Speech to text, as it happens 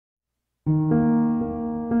Hello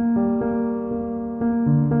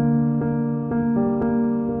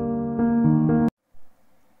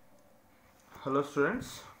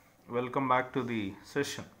students, welcome back to the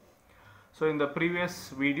session. So in the previous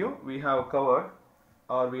video we have covered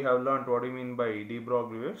or we have learned what we mean by de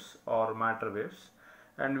Broglie waves or matter waves,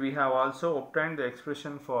 and we have also obtained the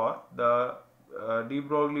expression for the de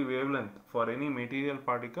Broglie wavelength for any material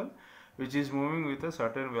particle which is moving with a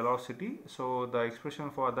certain velocity. So the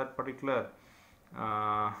expression for that particular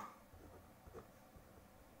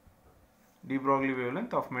de Broglie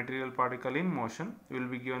wavelength of material particle in motion will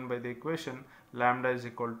be given by the equation lambda is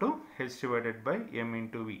equal to h divided by m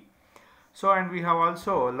into v. So, and we have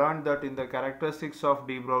also learned that in the characteristics of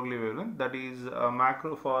de Broglie wavelength, that is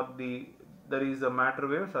macro for the, there is a matter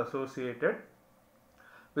waves associated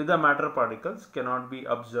with the matter particles cannot be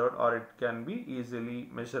observed, or it can be easily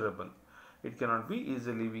measurable. It cannot be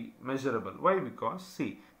easily be measurable. Why? Because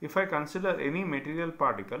see, if I consider any material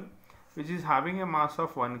particle which is having a mass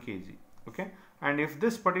of 1 kg, okay, and if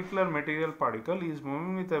this particular material particle is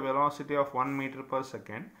moving with a velocity of 1 meter per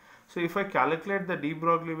second, so if I calculate the de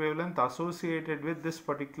Broglie wavelength associated with this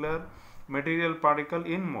particular material particle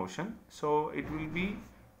in motion, so it will be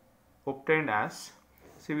obtained as,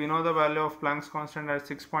 see, we know the value of Planck's constant as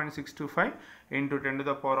 6.625 into 10 to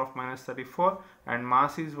the power of minus 34, and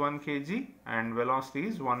mass is 1 kg and velocity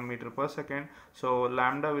is 1 meter per second. So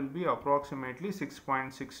lambda will be approximately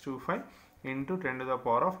 6.625 into 10 to the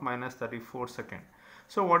power of minus 34 second.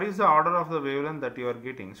 So what is the order of the wavelength that you are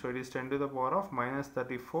getting? So it is 10 to the power of minus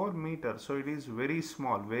 34 meters. So it is very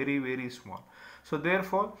small, very small. So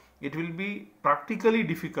therefore it will be practically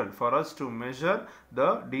difficult for us to measure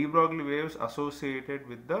the de Broglie waves associated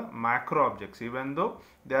with the macro objects, even though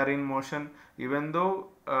they are in motion, even though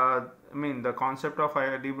the concept of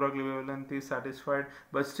de Broglie wavelength is satisfied,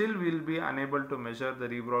 but still we will be unable to measure the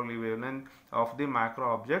de Broglie wavelength of the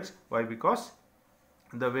macro objects. Why? Because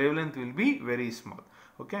the wavelength will be very small.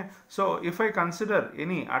 Okay, so if I consider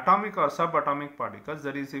any atomic or subatomic particles,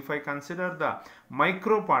 that is, if I consider the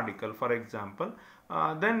micro particle, for example,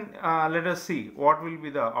 then let us see what will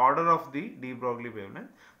be the order of the de Broglie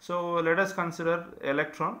wavelength. So let us consider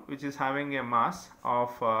electron, which is having a mass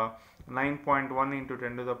of 9.1 into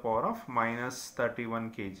 10 to the power of minus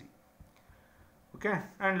 31 kg. Okay,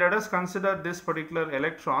 and let us consider this particular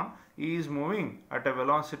electron is moving at a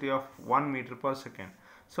velocity of 1 meter per second.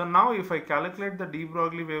 So now if I calculate the de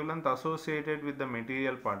Broglie wavelength associated with the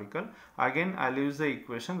material particle, again I will use the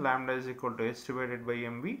equation lambda is equal to h divided by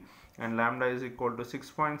mv, and lambda is equal to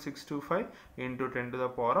 6.625 into 10 to the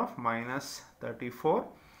power of minus 34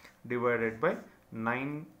 divided by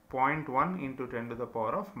 9.1 into 10 to the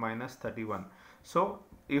power of minus 31. So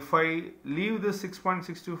if I leave this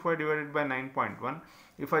 6.625 divided by 9.1,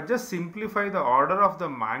 if I just simplify the order of the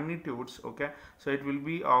magnitudes, okay, so it will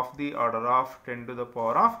be of the order of 10 to the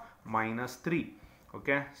power of minus 3,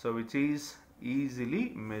 okay, so which is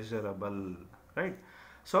easily measurable, right?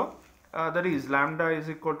 So that is lambda is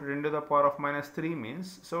equal to 10 to the power of minus 3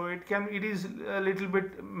 means, so it is a little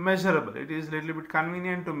bit measurable, it is little bit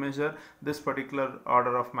convenient to measure this particular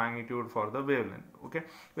order of magnitude for the wavelength. Okay,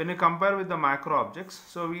 when you compare with the macro objects,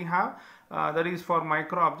 so we have that is for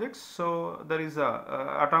micro objects, so there is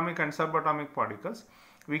atomic and subatomic particles.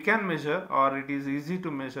 We can measure, or it is easy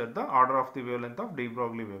to measure, the order of the wavelength of de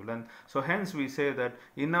Broglie wavelength. So hence we say that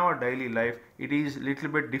in our daily life it is little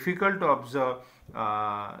bit difficult to observe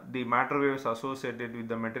the matter waves associated with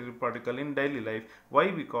the material particle in daily life.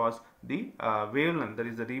 Why? Because the wavelength, that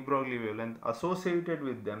is the de Broglie wavelength associated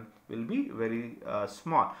with them, will be very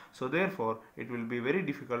small. So therefore it will be very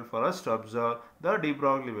difficult for us to observe the de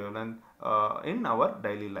Broglie wavelength in our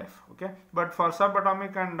daily life. Okay, but for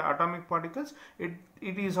subatomic and atomic particles it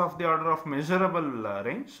is of the order of measurable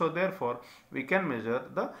range. So therefore we can measure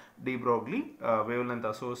the de Broglie wavelength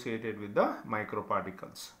associated with the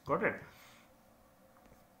microparticles. Got it?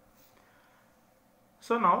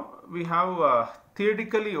 So now we have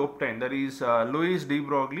theoretically obtained, that is Louis de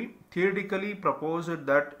Broglie theoretically proposed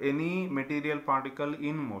that any material particle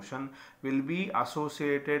in motion will be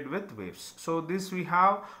associated with waves. So this we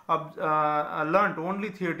have learnt only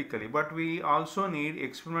theoretically, but we also need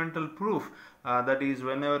experimental proof, that is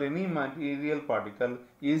whenever any material particle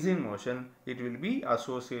is in motion, it will be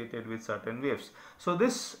associated with certain waves. So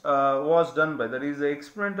this was done by, that is the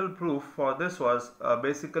experimental proof for this was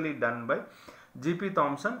basically done by P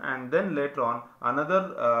Thomson, and then later on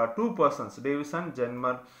another two persons, Davison,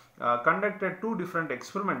 Jenmer, conducted two different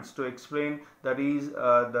experiments to explain, that is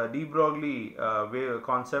the de Broglie wave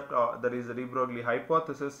concept, that is the de Broglie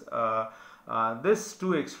hypothesis these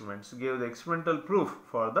two experiments gave the experimental proof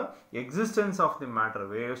for the existence of the matter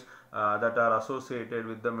waves that are associated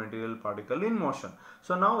with the material particle in motion.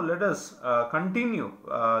 So now let us continue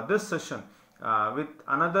this session with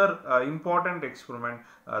another important experiment,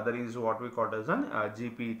 that is what we call as an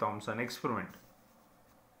P Thomson experiment.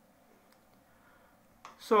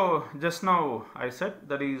 So just now I said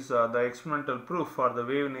that is the experimental proof for the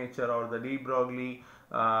wave nature or the de Broglie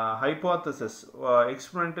hypothesis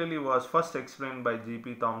experimentally was first explained by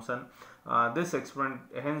P Thomson. This experiment,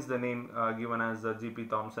 hence the name given as the P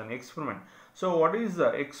Thomson experiment. So what is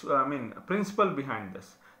the principle behind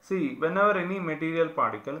this? See, whenever any material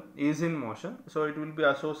particle is in motion, so it will be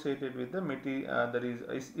associated with the material,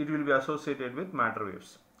 it will be associated with matter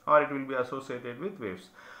waves, or it will be associated with waves.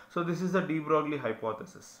 So this is the de Broglie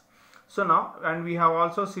hypothesis. So now, and we have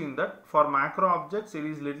also seen that for macro objects it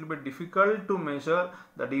is little bit difficult to measure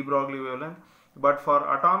the de Broglie wavelength, but for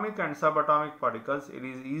atomic and subatomic particles it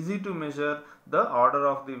is easy to measure the order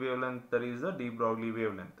of the wavelength, that is the de Broglie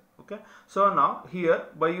wavelength. Okay. So now here,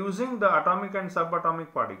 by using the atomic and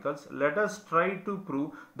subatomic particles, let us try to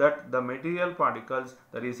prove that the material particles,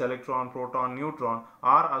 that is electron, proton, neutron,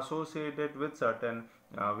 are associated with certain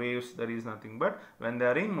waves. That is nothing but when they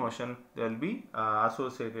are in motion they will be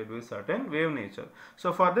associated with certain wave nature.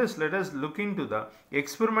 So for this, let us look into the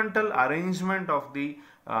experimental arrangement of the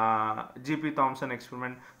P Thomson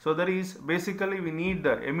experiment. So there is basically we need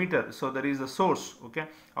the emitter, so there is a source, okay,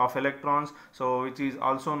 of electrons, so which is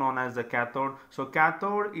also known as the cathode. So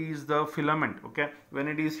cathode is the filament, okay, when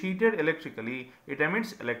it is heated electrically it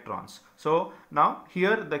emits electrons. So now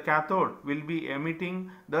here the cathode will be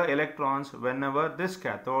emitting the electrons whenever this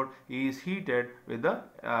cathode is heated with the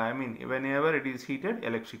whenever it is heated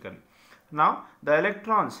electrically. Now the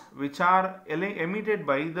electrons which are emitted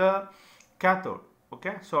by the cathode,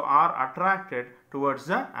 okay, so are attracted towards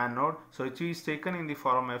the anode, so which is taken in the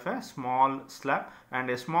form of a small slab, and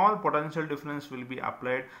a small potential difference will be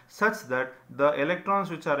applied such that the electrons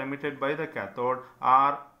which are emitted by the cathode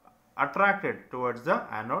are attracted towards the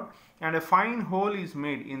anode, and a fine hole is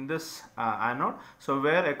made in this anode, so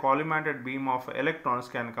where a collimated beam of electrons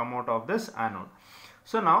can come out of this anode.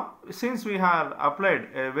 So now, since we have applied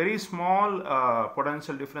a very small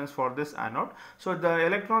potential difference for this anode, so the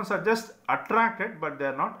electrons are just attracted but they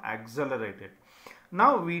are not accelerated.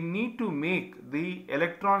 Now we need to make the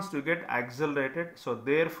electrons to get accelerated, so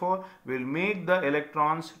therefore we will make the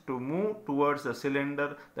electrons to move towards the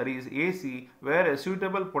cylinder, that is AC, where a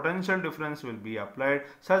suitable potential difference will be applied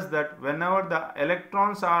such that whenever the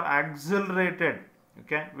electrons are accelerated,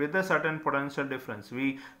 okay, with a certain potential difference,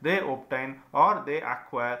 they obtain or they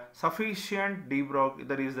acquire sufficient de Broglie,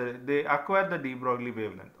 that is they acquire the de Broglie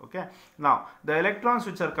wavelength. Okay. Now the electrons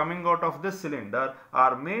which are coming out of this cylinder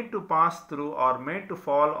are made to pass through or made to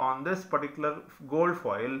fall on this particular gold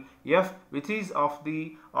foil F, which is of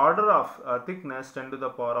the order of thickness 10 to the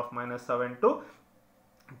power of minus 7 to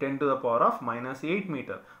 10 to the power of minus 8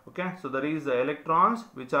 meter. Okay, so there is the electrons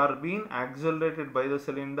which are being accelerated by the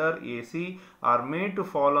cylinder AC are made to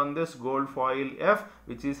fall on this gold foil F,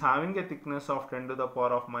 which is having a thickness of 10 to the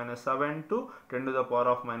power of minus 7 to 10 to the power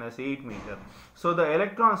of minus 8 meter. So the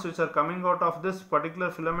electrons which are coming out of this particular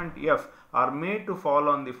filament F are made to fall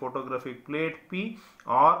on the photographic plate P,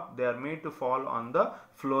 or they are made to fall on the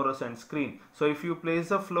fluorescent screen. So if you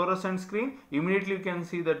place a fluorescent screen, immediately you can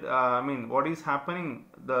see that what is happening,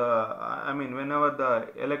 whenever the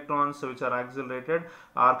electrons which are accelerated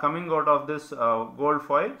are coming out of this gold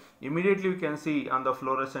foil, immediately you can see on the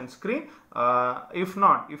fluorescent screen. If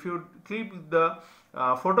not, if you keep the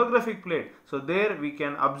photographic plate, so there we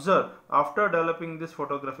can observe, after developing this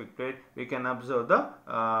photographic plate, we can observe the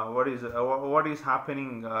what is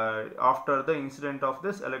happening after the incident of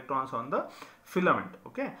this electrons on the filament.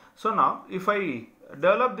 Okay, so now if I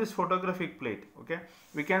develop this photographic plate, okay,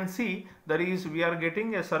 we can see that is we are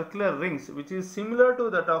getting a circular rings which is similar to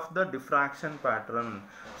that of the diffraction pattern.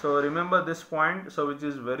 So remember this point, so which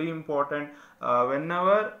is very important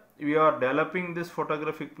whenever we are developing this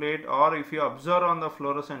photographic plate, or if you observe on the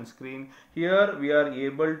fluorescent screen, here we are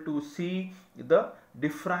able to see the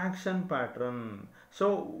diffraction pattern.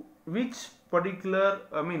 So which particular,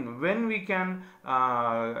 when we can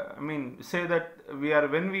say that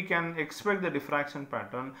when we can expect the diffraction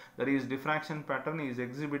pattern, that is diffraction pattern is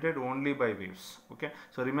exhibited only by waves. Okay,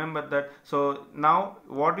 so remember that. So now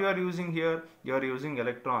what you are using here, you are using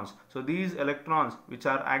electrons. So these electrons which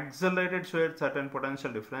are accelerated to a certain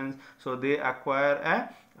potential difference, so they acquire a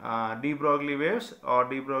de Broglie waves, or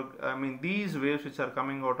these waves which are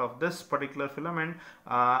coming out of this particular filament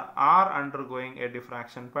are undergoing a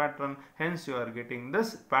diffraction pattern. Hence you are getting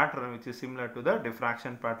this pattern which is similar to the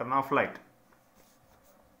diffraction pattern of light.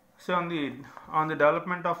 So on the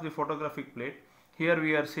development of the photographic plate, here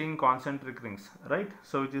we are seeing concentric rings, right?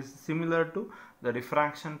 So which is similar to the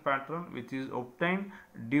diffraction pattern which is obtained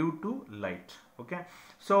due to light. Okay,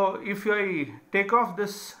 so if I take off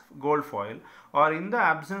this gold foil, or in the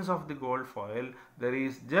absence of the gold foil, there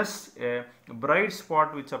is just a bright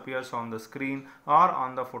spot which appears on the screen or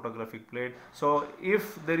on the photographic plate. So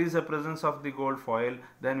if there is a presence of the gold foil,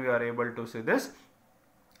 then we are able to see this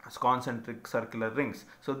as concentric circular rings.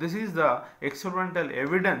 So this is the experimental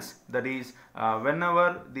evidence, that is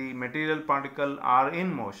whenever the material particle are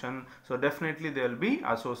in motion, so definitely they will be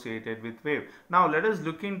associated with wave. Now let us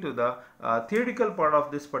look into the theoretical part of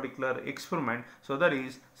this particular experiment. So that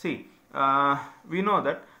is, see, we know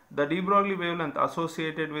that the de Broglie wavelength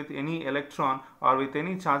associated with any electron or with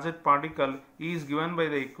any charged particle is given by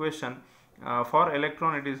the equation. For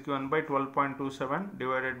electron it is given by 12.27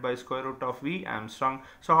 divided by square root of V Armstrong.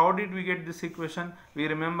 So how did we get this equation? We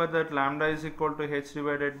remember that lambda is equal to h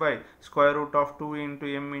divided by square root of 2 into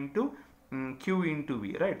m into q into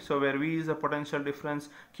V, right? So where V is the potential difference,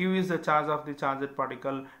 q is the charge of the charged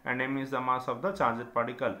particle, and m is the mass of the charged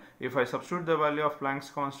particle. If I substitute the value of Planck's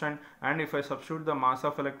constant, and if I substitute the mass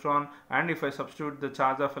of electron, and if I substitute the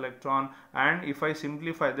charge of electron, and if I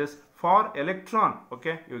simplify this for electron,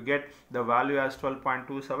 okay, you get the value as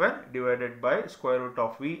 12.27 divided by square root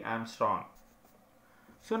of V Armstrong.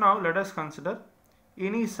 So now let us consider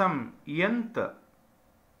any some nth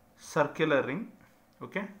circular ring,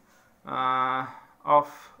 okay,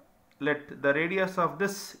 of, let the radius of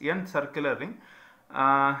this nth circular ring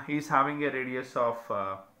is having a radius of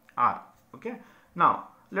r. Okay, now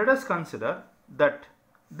let us consider that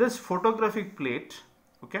this photographic plate,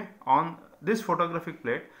 okay, on this photographic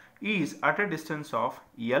plate is at a distance of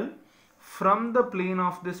L from the plane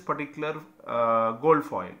of this particular gold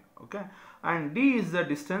foil, okay, and d is the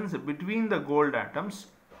distance between the gold atoms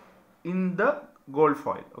in the gold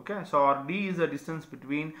foil, okay. So or d is the distance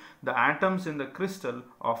between the atoms in the crystal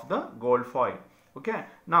of the gold foil, okay.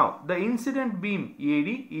 Now the incident beam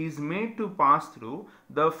AD is made to pass through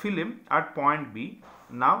the film at point B.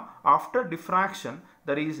 Now after diffraction,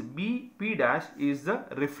 that is P dash is the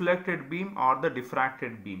reflected beam or the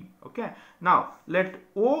diffracted beam, okay. Now let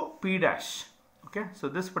OP dash, okay, so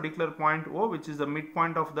this particular point O, which is the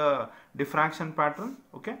midpoint of the diffraction pattern,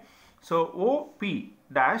 okay. So OP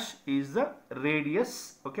dash is the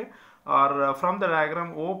radius, okay, or from the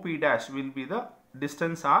diagram OP dash will be the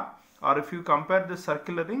distance r, or if you compare the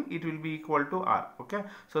circular ring, it will be equal to r, okay.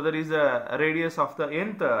 So there is a radius of the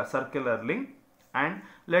nth circular ring, and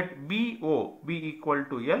let BO be equal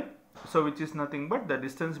to L, so which is nothing but the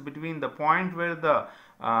distance between the point where the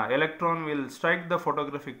electron will strike the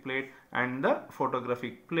photographic plate and the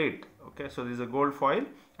photographic plate, okay. So this is a gold foil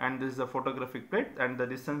and this is a photographic plate, and the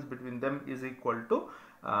distance between them is equal to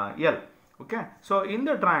L, okay. So in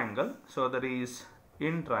the triangle, so there is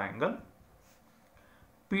in triangle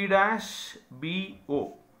P dash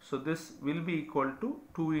BO, so this will be equal to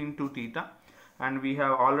 2 into theta, and we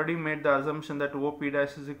have already made the assumption that OP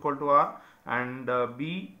dash is equal to R and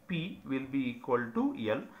BP will be equal to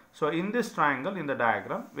L. So in this triangle, in the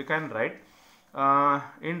diagram, we can write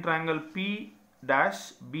in triangle P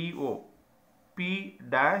dash BO, P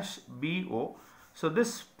dash BO. So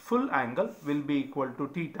this full angle will be equal to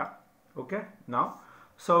theta, okay. Now,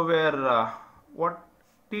 so where what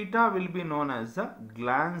theta will be known as the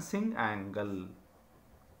glancing angle,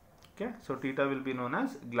 okay. So theta will be known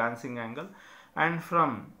as glancing angle, and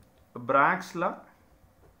from Bragg's law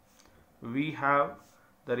we have,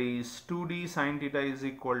 there is 2d sin theta is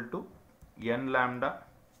equal to n lambda,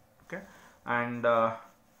 okay, and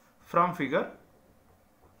from figure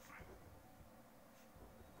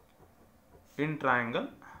in triangle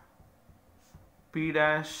P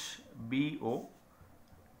dash BO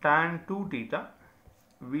tan 2 theta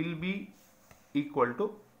will be equal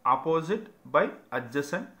to opposite by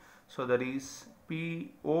adjacent, so there is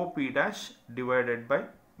POP dash divided by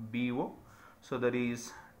BO, so there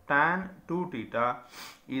is tan 2 theta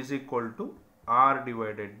is equal to R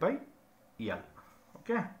divided by L,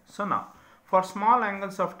 okay. So now for small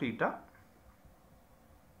angles of theta,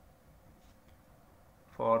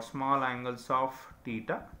 for small angles of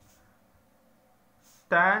theta,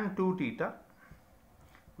 tan 2 theta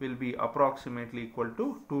will be approximately equal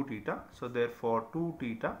to 2 theta, so therefore 2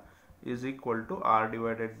 theta is equal to R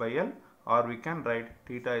divided by L, or we can write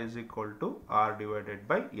theta is equal to R divided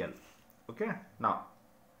by L, okay. Now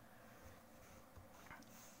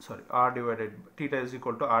sorry, theta is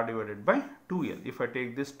equal to R divided by 2L if I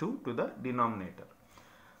take this 2 to the denominator.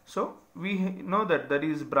 So we know that that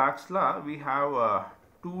is Bragg's law. We have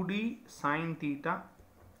 2d sin theta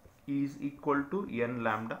is equal to n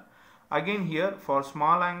lambda, Again here for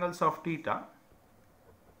small angles of theta,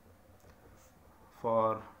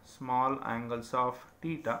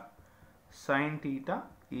 sin theta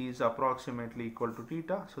is approximately equal to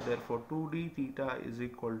theta. So therefore 2d theta is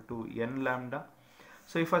equal to n lambda.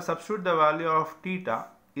 So if I substitute the value of theta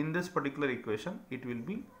in this particular equation, it will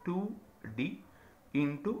be 2d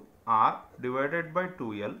into r divided by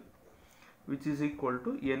 2l, which is equal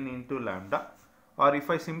to n into lambda. Or if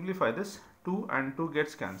I simplify this, 2 and 2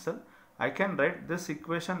 gets cancelled. I can write this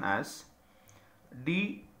equation as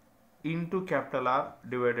d into capital R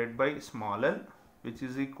divided by small l, which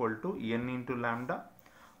is equal to n into lambda.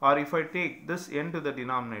 Or if I take this n to the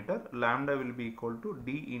denominator, lambda will be equal to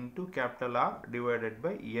d into capital R divided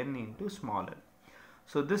by n into small l.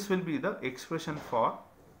 So this will be the expression for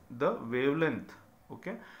the wavelength,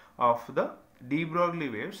 okay, of the de Broglie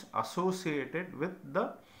waves associated with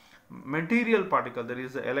the material particle, that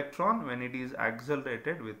is the electron, when it is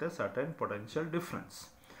accelerated with a certain potential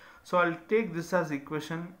difference. So I'll take this as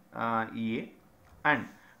equation EA, and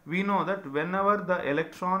we know that whenever the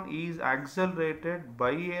electron is accelerated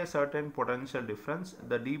by a certain potential difference,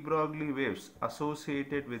 the de Broglie waves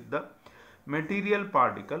associated with the material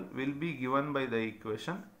particle will be given by the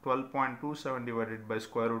equation 12.27 divided by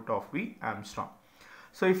square root of V Armstrong.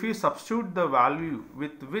 So if you substitute the value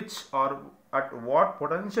with which or at what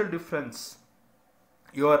potential difference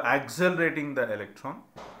you are accelerating the electron,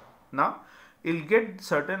 now you'll get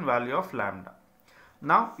certain value of lambda.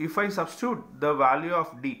 Now if I substitute the value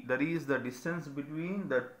of d, that is the distance between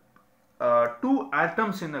the two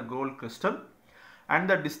atoms in a gold crystal, and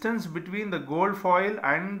the distance between the gold foil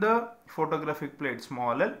and the photographic plate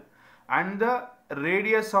small l, and the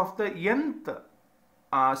radius of the nth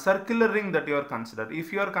circular ring that you are considering.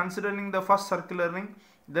 If you are considering the first circular ring,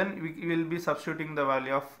 then we will be substituting the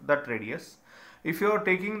value of that radius. If you are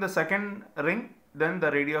taking the second ring, then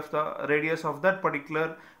the radius of that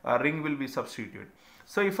particular ring will be substituted.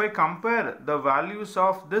 So if I compare the values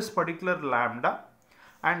of this particular lambda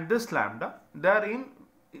and this lambda, they are in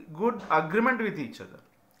good agreement with each other.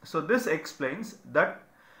 So this explains that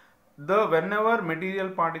whenever material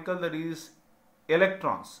particle, that is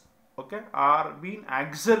electrons, okay, are being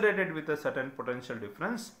accelerated with a certain potential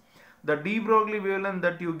difference, the de Broglie wavelength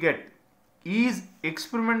that you get is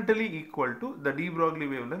experimentally equal to the de Broglie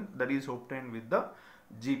wavelength that is obtained with the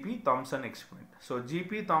P Thomson experiment. So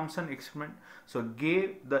P Thomson experiment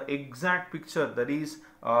gave the exact picture, that is,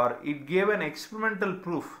 or it gave an experimental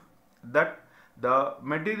proof that the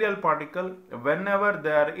material particle, whenever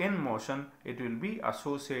they are in motion, it will be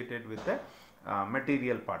associated with a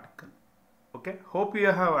material particle. Okay, hope you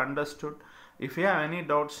have understood. If you have any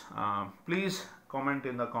doubts, please comment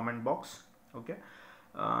in the comment box. Okay,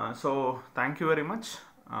 so thank you very much.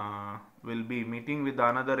 We'll be meeting with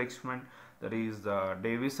another experiment, that is the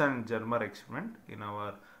Davis and Germer experiment, in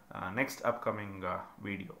our next upcoming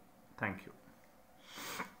video. Thank you.